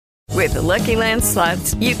With the Lucky Land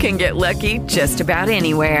Slots, you can get lucky just about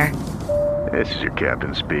anywhere. This is your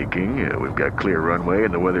captain speaking. We've got clear runway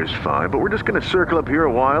and the weather's fine, but we're just going to circle up here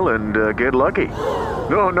a while and get lucky.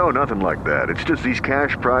 No, nothing like that. It's just these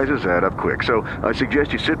cash prizes add up quick. So I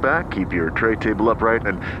suggest you sit back, keep your tray table upright,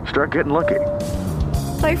 and start getting lucky.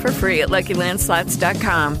 Play for free at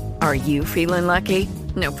LuckyLandSlots.com. Are you feeling lucky?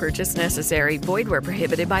 No purchase necessary. Void where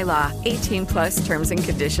prohibited by law. 18 plus terms and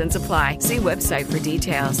conditions apply. See website for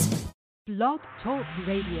details. Blog Talk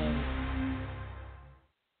Radio.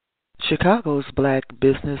 Chicago's Black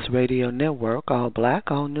Business Radio Network, all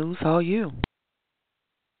black, all news, all you.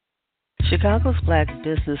 Chicago's Black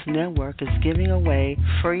Business Network is giving away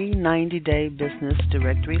free 90-day business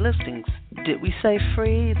directory listings. Did we say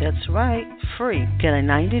free? That's right, free. Get a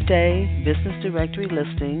 90-day business directory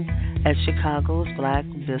listing at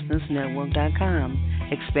chicagosblackbusinessnetwork.com.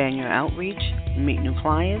 Expand your outreach, meet new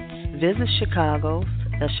clients, visit Chicago's,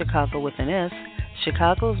 that's Chicago with an S,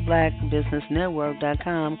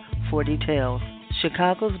 chicagosblackbusinessnetwork.com for details.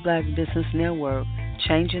 Chicago's Black Business Network,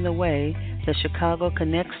 changing the way that Chicago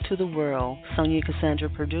connects to the world. Sonia Cassandra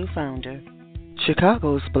Perdue, founder.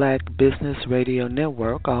 Chicago's Black Business Radio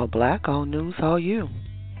Network, all black, all news, all you.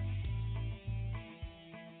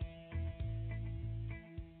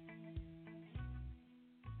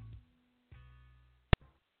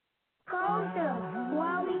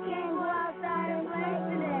 Why we can't go outside and play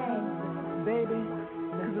today? Baby,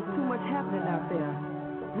 because there's too much happening out there.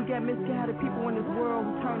 We got misguided people in this world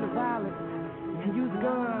who turn to violence and use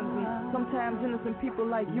guns, and sometimes innocent people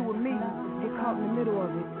like you and me get caught in the middle of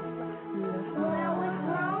it. Well, what's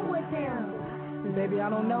wrong with them? Baby, I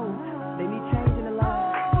don't know. They need changing a lot.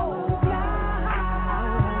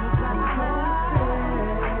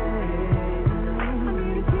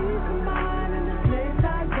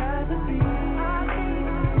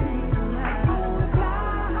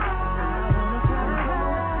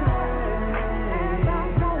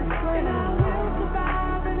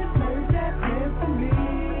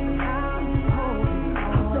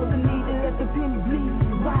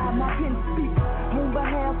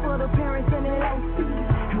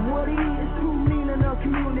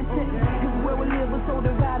 So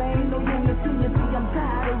divided, ain't no unity. You see, I'm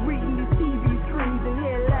tired of reading these TV screens and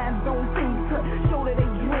headlines don't seem to show that they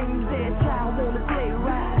dreams. Their child wanna play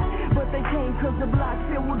right, but they can't 'cause the block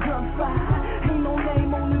filled with gunfire. Ain't no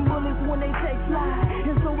name on them bullets when they take flight,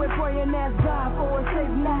 and so we're praying that God for a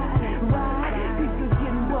safe night. Right? People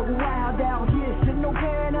getting buck wild out here. Should no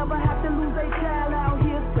parent ever have to lose their child out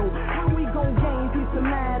here? So how we gon' gain peace of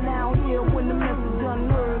mind out here when the message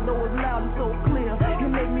unheard, though it's loud and so clear?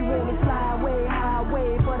 It make me wanna fly away,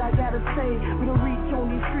 highway, but I gotta say, we don't reach on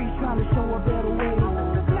these streets trying to show a better way.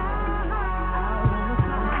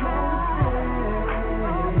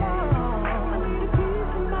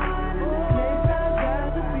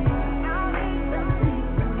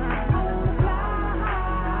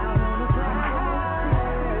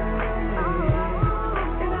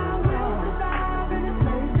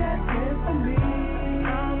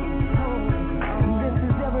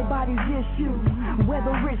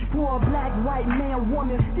 Whether rich, poor, black, white, man,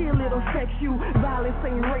 woman, still it affects you. Violence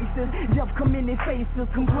ain't racist, death come in their faces,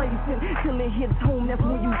 complacent, till it hits home, that's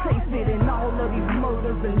when you taste it. And all of these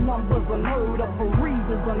murders and numbers unheard of, for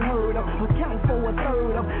reasons unheard of, account for a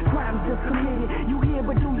third of crimes just committed. You hear,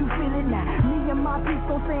 but do you feel it now? Me and my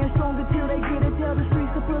people stand strong until they get it. Tell the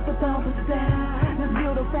streets to put the thumpers down. Let's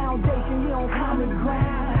build a foundation here on common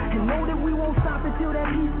ground, and know that we won't stop until that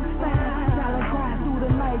peace is found. Silent cry through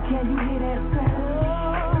the night, can you hear that sound?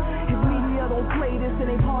 If media don't play this, it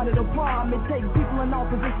ain't part of the problem. It takes people in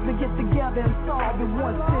opposition to get together and solve it.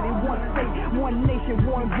 One city, one state, one nation,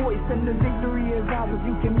 one voice, and the victory is ours.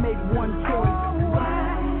 You can make one choice.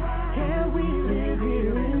 Why can't we live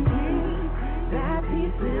here in peace? That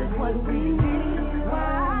peace is what we need.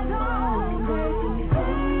 Why don't they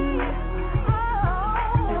see?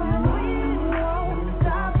 And we won't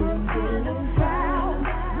stop until it's found.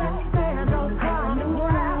 Let's stand on common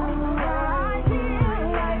ground. Right here,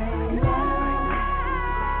 right now.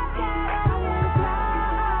 Get on the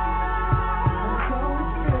ground. Don't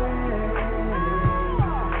stay.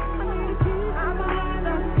 I'm a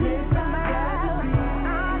peace of mind.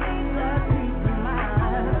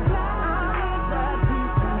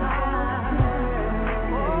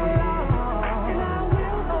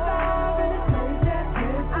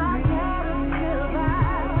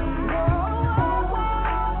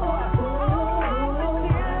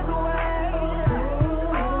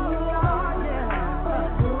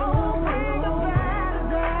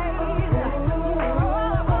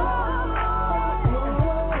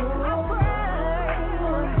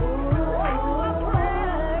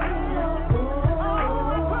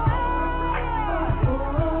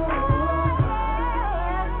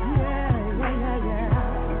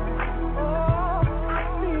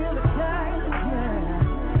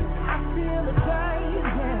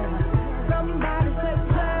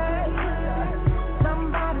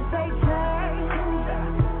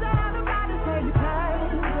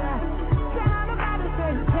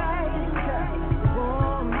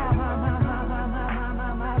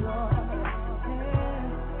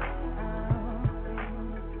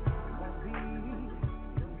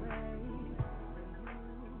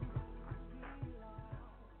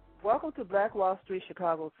 welcome to Black Wall Street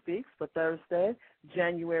Chicago Speaks for Thursday,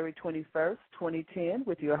 January 21st, 2010,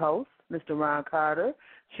 with your host, Mr. Ron Carter,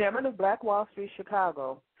 Chairman of Black Wall Street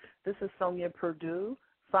Chicago. This is Sonia Perdue,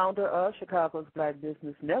 founder of Chicago's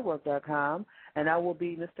BlackBusinessNetwork.com, and I will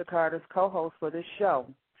be Mr. Carter's co-host for this show.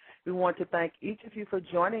 We want to thank each of you for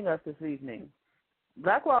joining us this evening.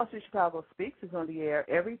 Black Wall Street Chicago Speaks is on the air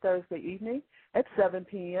every Thursday evening at 7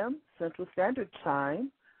 p.m. Central Standard Time,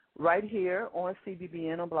 right here on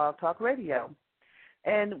CBBN on Blog Talk Radio.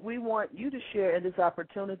 And we want you to share in this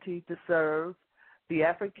opportunity to serve the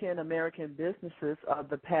African-American businesses of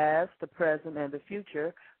the past, the present, and the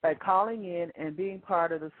future by calling in and being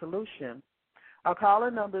part of the solution. Our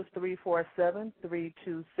caller number is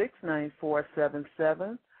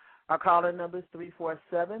 347-326-9477. Our caller number is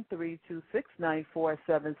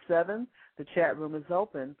 347-326-9477. The chat room is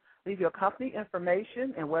open. Leave your company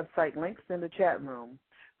information and website links in the chat room.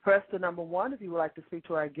 Press the number 1 if you would like to speak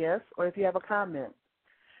to our guests or if you have a comment.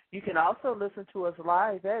 You can also listen to us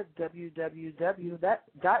live at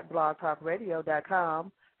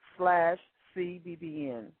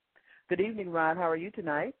www.blogtalkradio.com/CBBN. Good evening, Ron. How are you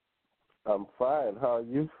tonight? I'm fine. How are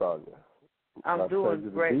you, Sonia? I'm doing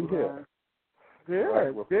great, Ron.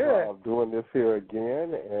 Good, well, good. I'm doing this here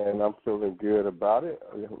again, and I'm feeling good about it.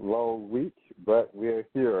 A long week, but we're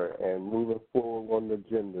here and moving forward on the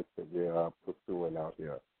agendas that we are pursuing out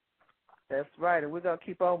here. That's right, and we're going to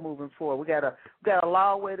keep on moving forward. We got a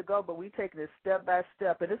long way to go, but we're taking it step by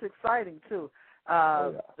step, and it's exciting, too.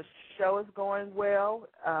 The show is going well.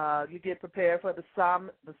 You get prepared for the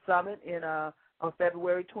summit on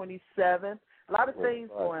February 27th. A lot of things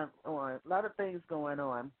going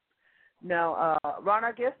on. Now, Ron,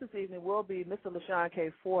 our guest this evening will be Mr. LaShawn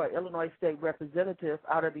K. Ford, Illinois State Representative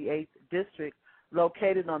out of the 8th District,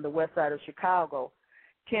 located on the west side of Chicago.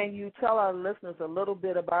 Can you tell our listeners a little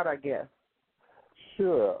bit about our guest?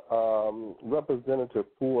 Sure. Representative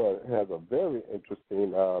Ford has a very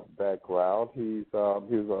interesting background. He's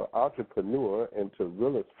an entrepreneur into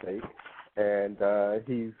real estate, and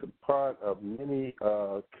he's a part of many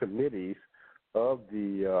committees of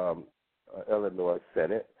the Illinois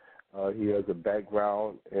Senate. He has a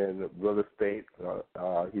background in real estate.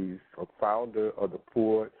 He's a founder of the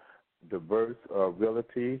Ford Diverse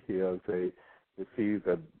Realty. He has received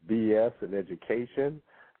a BS in education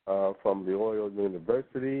from Loyola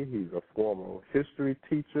University. He's a former history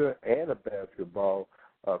teacher and a basketball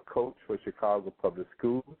coach for Chicago Public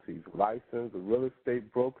Schools. He's licensed, a real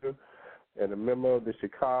estate broker, and a member of the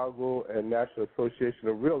Chicago and National Association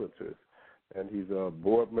of Realtors. And he's a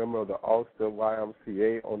board member of the Austin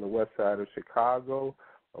YMCA on the west side of Chicago,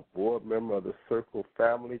 a board member of the Circle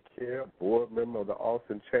Family Care, board member of the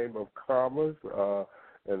Austin Chamber of Commerce,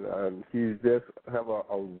 and he just have a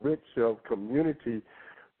rich of community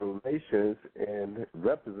relations and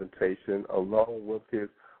representation along with his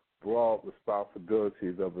broad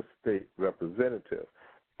responsibilities of a state representative,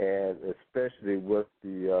 and especially with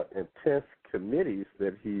the intense committees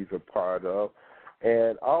that he's a part of.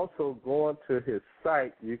 And also going to his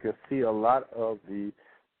site, you can see a lot of the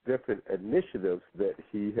different initiatives that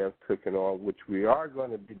he has taken on, which we are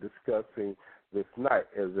going to be discussing this night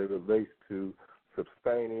as it relates to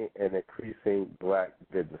sustaining and increasing black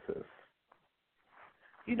businesses.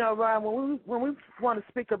 You know, Ryan, when we want to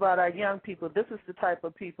speak about our young people, this is the type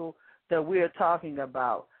of people that we're talking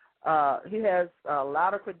about. He has a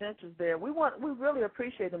lot of credentials there. We really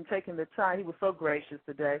appreciate him taking the time. He was so gracious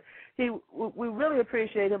today. We really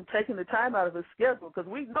appreciate him taking the time out of his schedule, because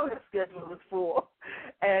we know his schedule is full,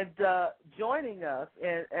 and joining us.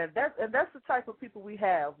 And that's the type of people we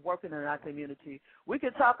have working in our community. We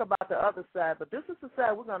can talk about the other side, but this is the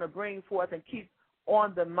side we're going to bring forth and keep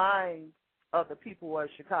on the mind of the people of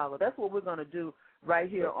Chicago. That's what we're going to do right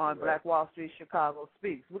here on Black Wall Street Chicago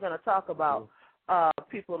Speaks. We're going to talk about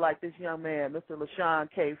people like this young man, Mr. LaShawn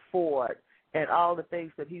K. Ford, and all the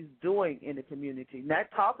things that he's doing in the community.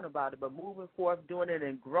 Not talking about it, but moving forth, doing it,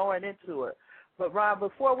 and growing into it. But, Ron,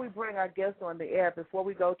 before we bring our guests on the air, before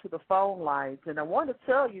we go to the phone lines, and I want to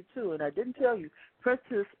tell you, too, and I didn't tell you,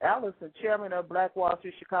 Princess Allison, chairman of Black Wall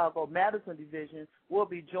Street Chicago Madison Division, will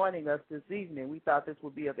be joining us this evening. We thought this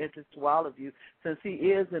would be of interest to all of you, since he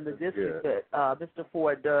is in the district that Mr.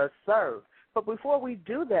 Ford does serve. But before we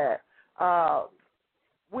do that,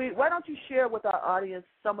 why don't you share with our audience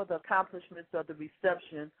some of the accomplishments of the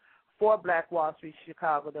reception for Black Wall Street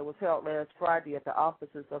Chicago that was held last Friday at the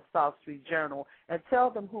offices of South Street Journal, and tell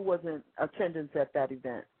them who was in attendance at that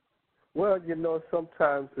event. Well, you know,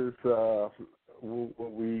 sometimes it's when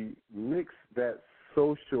we mix that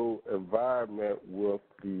social environment with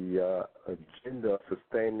the agenda of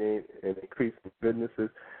sustaining and increasing businesses,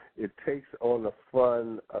 it takes on a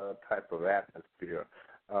fun type of atmosphere.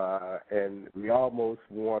 And we almost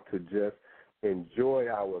want to just enjoy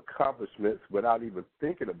our accomplishments without even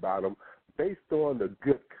thinking about them based on the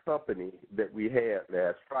good company that we had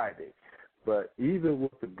last Friday. But even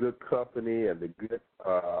with the good company and the good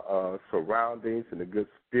surroundings and the good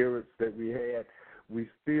spirits that we had, we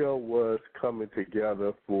still was coming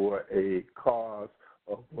together for a cause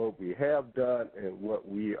of what we have done and what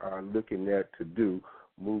we are looking at to do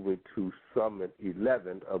moving to Summit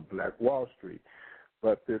 11 of Black Wall Street.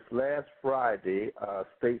 But this last Friday,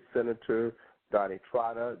 State Senator Donnie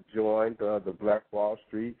Trotter joined the Black Wall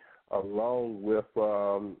Street along with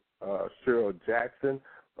Cheryl Jackson,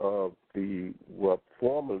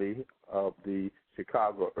 formerly of the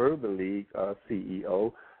Chicago Urban League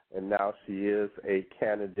CEO, and now she is a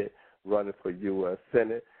candidate running for U.S.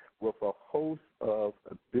 Senate with a host of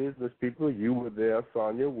business people. You were there,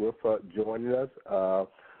 Sonia, with joining us.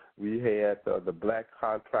 We had the black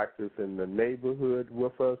contractors in the neighborhood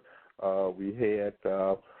with us. We had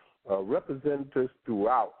representatives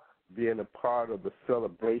throughout being a part of the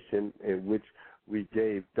celebration in which we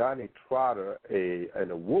gave Donnie Trotter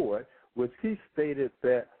an award, which he stated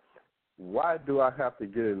that, why do I have to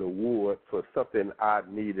get an award for something I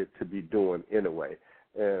needed to be doing anyway?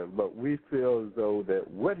 But we feel as though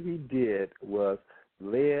that what he did was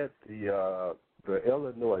led the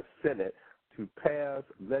Illinois Senate to pass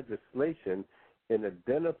legislation in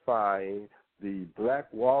identifying the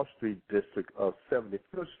Black Wall Street district of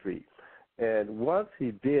 75th Street. And once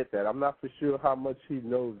he did that, I'm not for sure how much he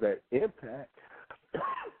knows that impact,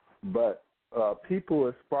 but people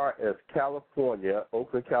as far as California,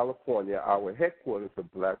 Oakland, California, our headquarters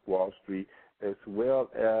of Black Wall Street, as well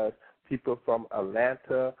as people from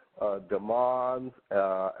Atlanta, Des Moines,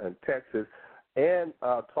 and Texas, and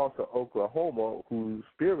Tulsa, Oklahoma, whose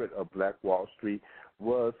spirit of Black Wall Street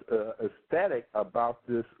was ecstatic about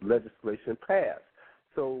this legislation passed.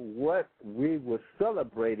 So what we were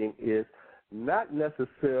celebrating is not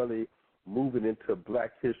necessarily moving into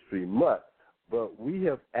Black History Month, but we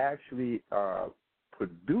have actually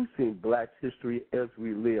producing Black history as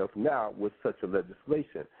we live now with such a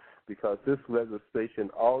legislation, because this legislation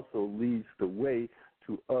also leads the way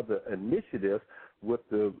to other initiatives with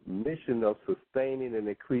the mission of sustaining and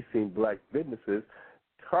increasing Black businesses,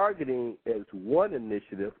 targeting as one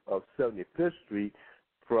initiative of 75th Street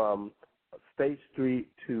from State Street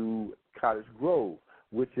to Cottage Grove,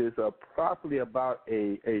 which is probably about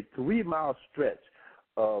a 3-mile stretch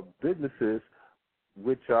of businesses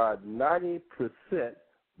which are 90%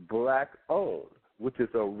 Black-owned, which is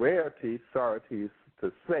a rarity, sorry to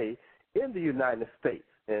say, in the United States.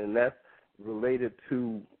 And that's related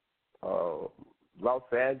to Los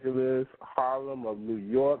Angeles, Harlem of New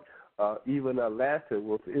York, even Atlanta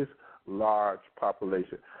with its large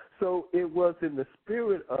population. So it was in the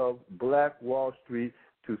spirit of Black Wall Street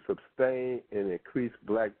to sustain and increase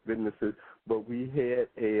Black businesses, but we had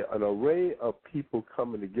an array of people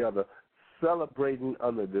coming together celebrating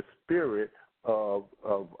under the spirit of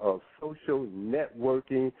social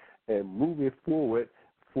networking and moving forward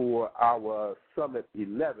for our Summit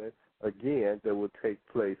 11, again, that will take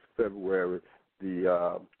place February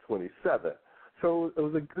the 27th. So it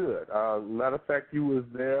was a good. Matter of fact, you was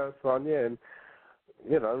there, Sonia, and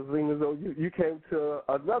it seems as though you came to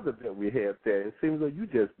another event we had there. It seems as though you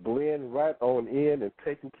just blend right on in and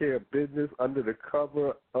taking care of business under the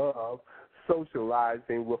cover of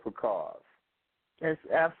socializing with a cause. That's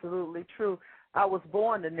absolutely true. I was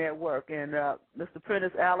born to network, and Mr.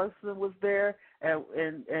 Prentice Allison was there,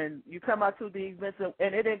 and you come out to the events,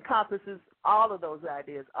 and it encompasses all of those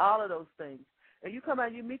ideas, all of those things. And you come out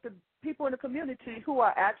and you meet the people in the community who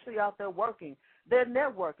are actually out there working. They're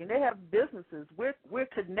networking. They have businesses. We're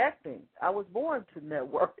connecting. I was born to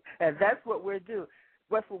network, and that's what we do.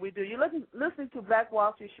 That's what we do. You're listening to Black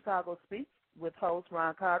Wall Street Chicago Speaks with host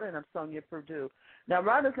Ron Carter, and I'm Sonia Perdue. Now,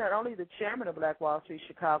 Ron is not only the chairman of Black Wall Street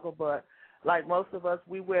Chicago, but like most of us,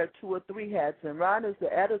 we wear 2 or 3 hats, and Ron is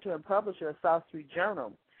the editor and publisher of South Street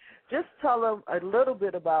Journal. Just tell them a little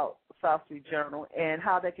bit about South Street Journal and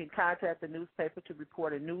how they can contact the newspaper to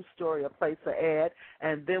report a news story or place an ad,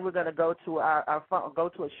 and then we're going to go to go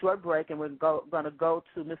to a short break, and we're going to go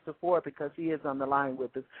to Mr. Ford because he is on the line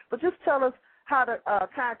with us. But just tell us how to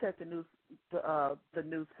contact the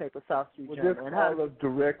newspaper South Street Journal. Just call us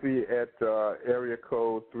directly at area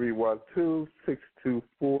code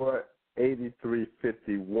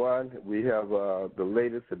 312-624-8351. We have the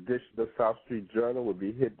latest edition of South Street Journal will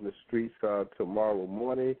be hitting the streets tomorrow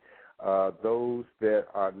morning. Those that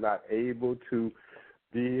are not able to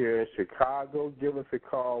be here in Chicago, give us a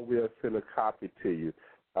call. We'll send a copy to you.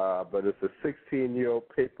 but it's a 16-year-old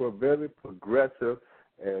paper, very progressive,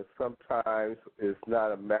 and sometimes it's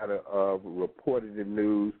not a matter of reporting the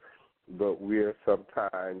news, but we're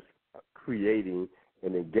sometimes creating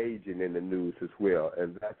and engaging in the news as well,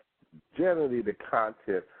 and that's generally the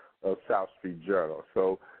content of South Street Journal.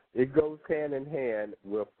 So it goes hand in hand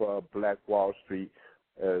with Black Wall Street,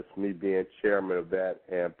 as me being chairman of that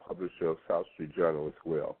and publisher of South Street Journal as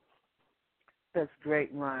well. That's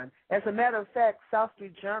great, Ron. As a matter of fact, South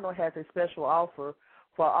Street Journal has a special offer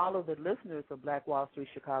for all of the listeners of Black Wall Street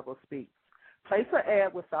Chicago Speaks. Place an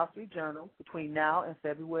ad with South Street Journal between now and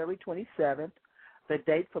February 27th, the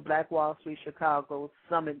date for Black Wall Street Chicago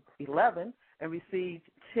Summit 11, and receive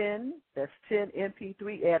 10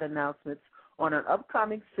 MP3 ad announcements on an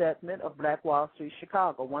upcoming segment of Black Wall Street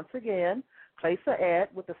Chicago. Once again, place an ad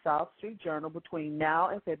with the South Street Journal between now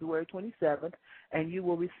and February 27th, and you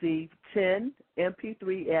will receive 10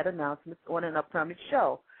 MP3 ad announcements on an upcoming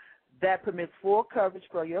show. That permits full coverage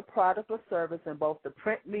for your product or service in both the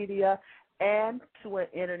print media and to an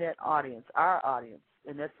Internet audience, our audience,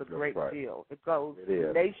 and that's a great deal. It goes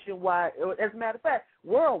nationwide. As a matter of fact,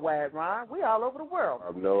 worldwide, Ron. We're all over the world.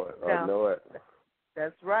 I know it.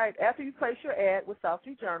 That's right. After you place your ad with South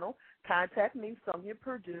Street Journal, contact me, Sonia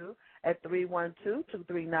Perdue, at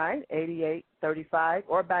 312-239-8835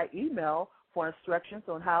 or by email for instructions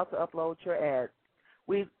on how to upload your ads.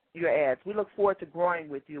 We look forward to growing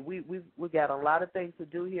with you. We got a lot of things to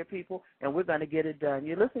do here, people, and we're going to get it done.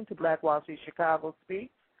 You're listening to Black Wall Street Chicago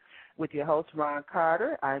Speaks with your host, Ron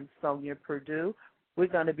Carter. I'm Sonia Perdue. We're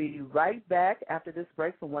going to be right back after this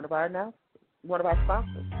break from one of our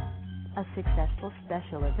sponsors. A successful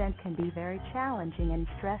special event can be very challenging and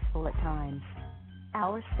stressful at times.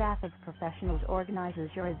 Our staff of professionals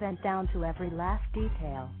organizes your event down to every last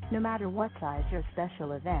detail, no matter what size your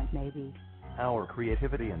special event may be. Our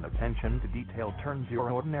creativity and attention to detail turns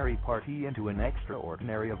your ordinary party into an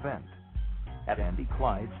extraordinary event. At Andy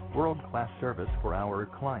Clyde's, world-class service for our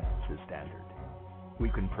clients is standard. We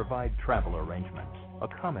can provide travel arrangements,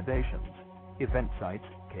 accommodations, event sites,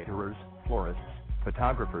 caterers, florists,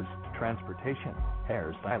 photographers, transportation,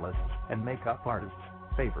 hairstylists, and makeup artists,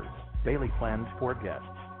 favors, daily plans for guests,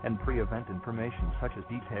 and pre-event information such as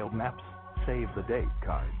detailed maps, save-the-date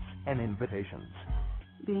cards, and invitations.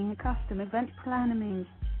 Being a custom event planner means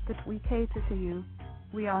that we cater to you.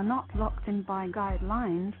 We are not locked in by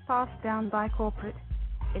guidelines passed down by corporate.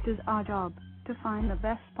 It is our job to find the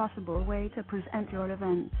best possible way to present your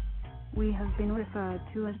event. We have been referred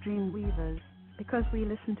to as dream weavers because we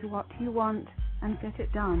listen to what you want and get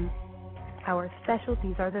it done. Our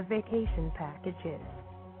specialties are the vacation packages.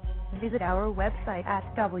 Visit our website at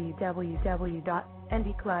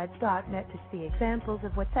www.andyclydes.net to see examples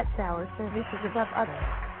of what sets our services above others.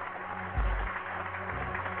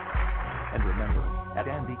 And remember, at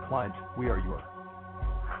Andy Clyde's, we are your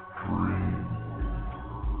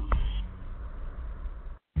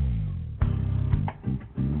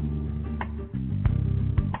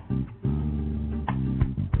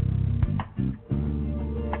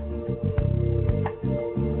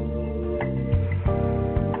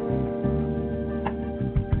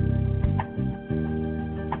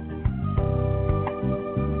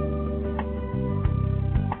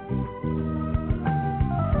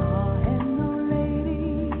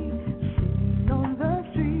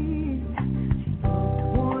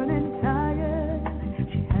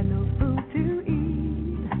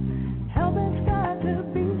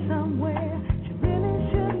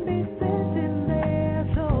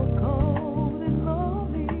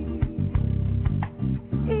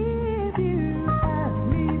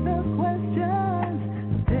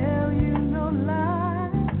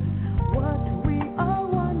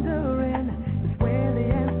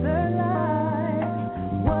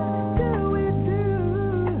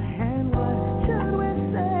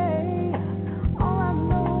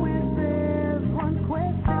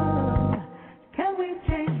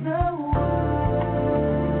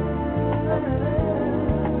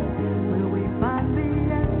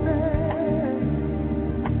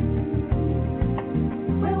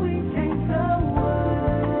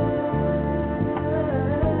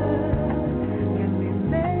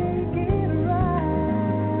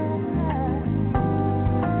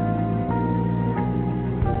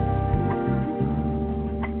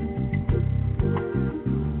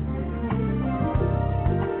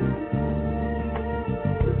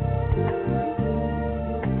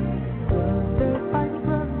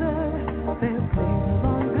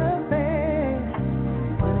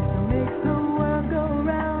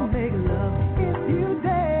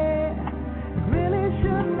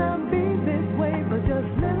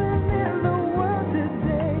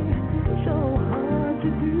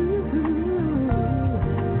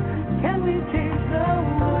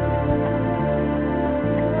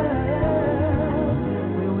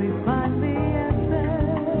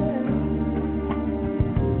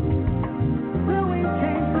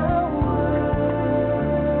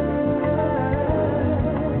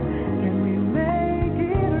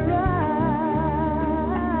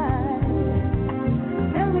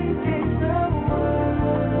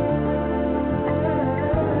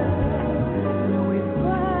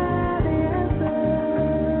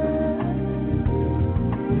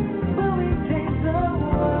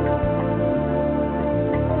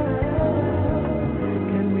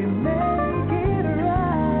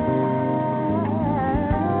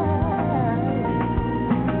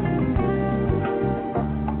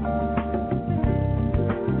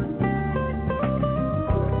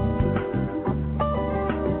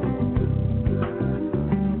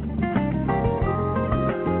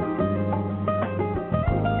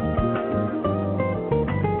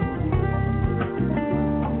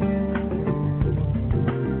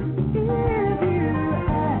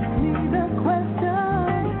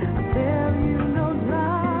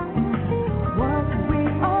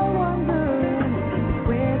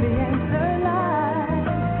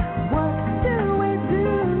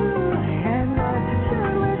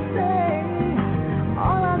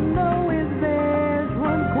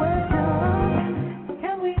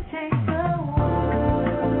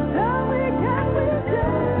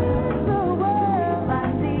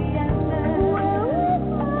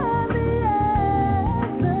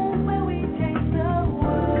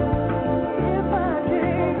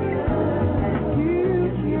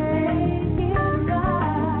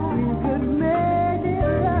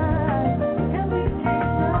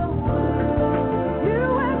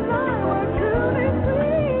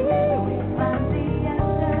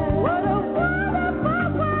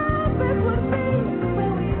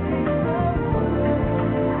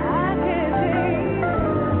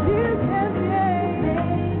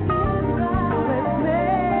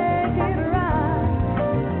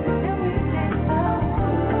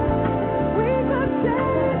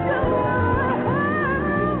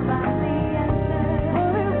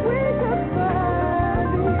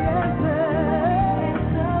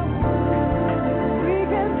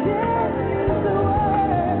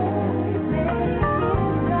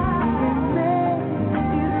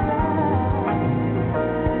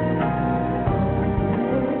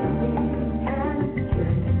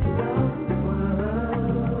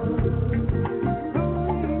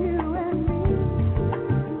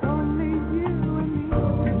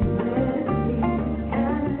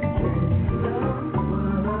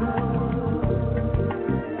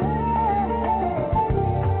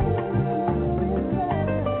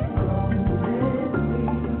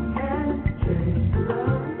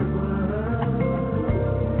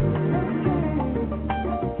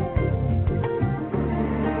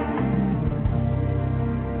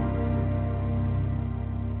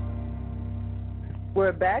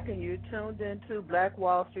we're back, and you're tuned into Black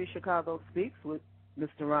Wall Street Chicago Speaks with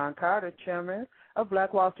Mr. Ron Carter, Chairman of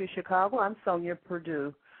Black Wall Street Chicago. I'm Sonia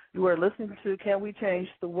Perdue. You are listening to Can We Change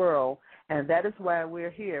the World, and that is why we're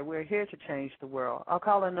here. We're here to change the world. Our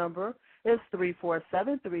caller number is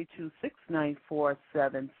 347-326-9477.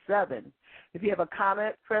 If you have a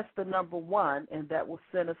comment, press the number 1, and that will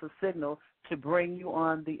send us a signal to bring you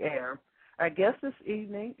on the air. Our guest this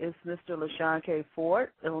evening is Mr. LaShawn K. Ford,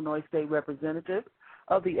 Illinois State Representative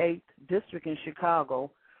of the 8th District in Chicago.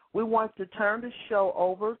 We want to turn the show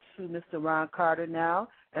over to Mr. Ron Carter now,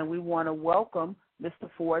 and we want to welcome Mr.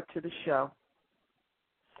 Ford to the show.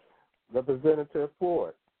 Representative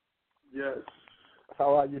Ford. Yes.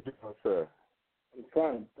 How are you doing, sir? I'm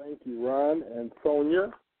fine. Thank you, Ron and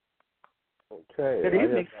Sonia. Okay. Good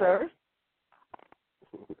evening, sir.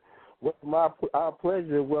 Well, our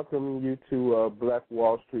pleasure welcoming you to Black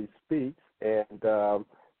Wall Street Speaks, and it's a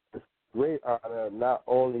great honor not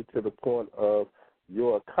only to the point of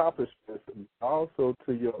your accomplishments, but also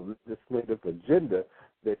to your legislative agenda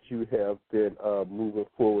that you have been moving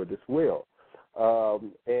forward as well.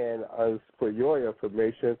 And as for your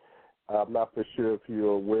information, I'm not for sure if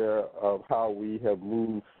you're aware of how we have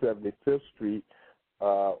moved 75th Street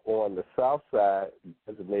on the south side,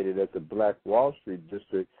 designated as the Black Wall Street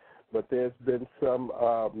District, but there's been some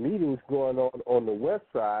meetings going on the west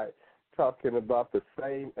side talking about the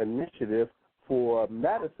same initiative for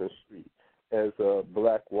Madison Street as a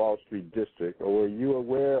Black Wall Street District. Or were you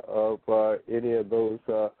aware of any of those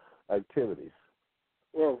activities?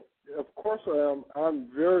 Well, of course I am. I'm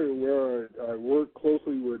very aware. I work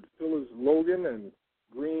closely with Phyllis Logan and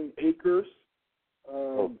Green Acres.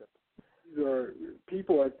 These are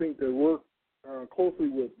people, I think, that work closely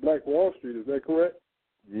with Black Wall Street. Is that correct?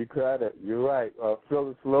 You got it. You're right.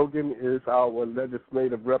 Phyllis Logan is our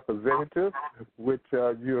legislative representative, which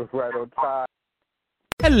you're right on time.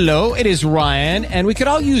 Hello, it is Ryan, and we could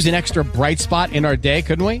all use an extra bright spot in our day,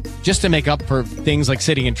 couldn't we? Just to make up for things like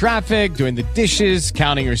sitting in traffic, doing the dishes,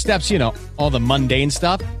 counting your steps, you know, all the mundane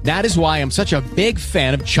stuff. That is why I'm such a big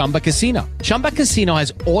fan of Chumba Casino. Chumba Casino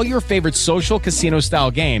has all your favorite social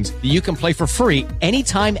casino-style games that you can play for free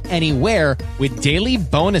anytime, anywhere with daily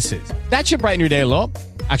bonuses. That should brighten your day a little.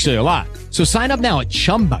 Actually, a lot. So sign up now at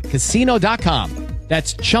ChumbaCasino.com.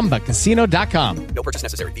 That's ChumbaCasino.com. No purchase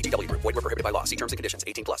necessary. VGW Group. Void where prohibited by law. See terms and conditions.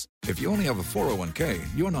 18+. If you only have a 401k,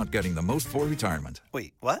 you're not getting the most for retirement.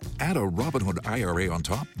 Wait, what? Add a Robinhood IRA on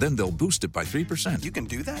top, then they'll boost it by 3%. You can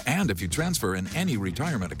do that? And if you transfer in any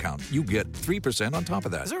retirement account, you get 3% on top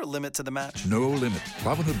of that. Is there a limit to the match? No limit.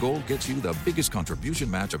 Robinhood Gold gets you the biggest contribution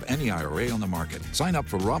match of any IRA on the market. Sign up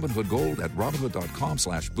for Robinhood Gold at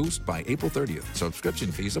Robinhood.com/boost by April 30th.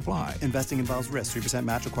 Subscription fees apply. Investing involves risk. 3%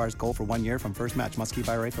 match requires gold for 1 year from first match. Must keep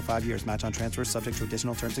IRA for 5 years. Match on transfers subject to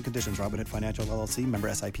additional terms and conditions. Robinhood Financial LLC, member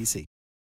SIPC.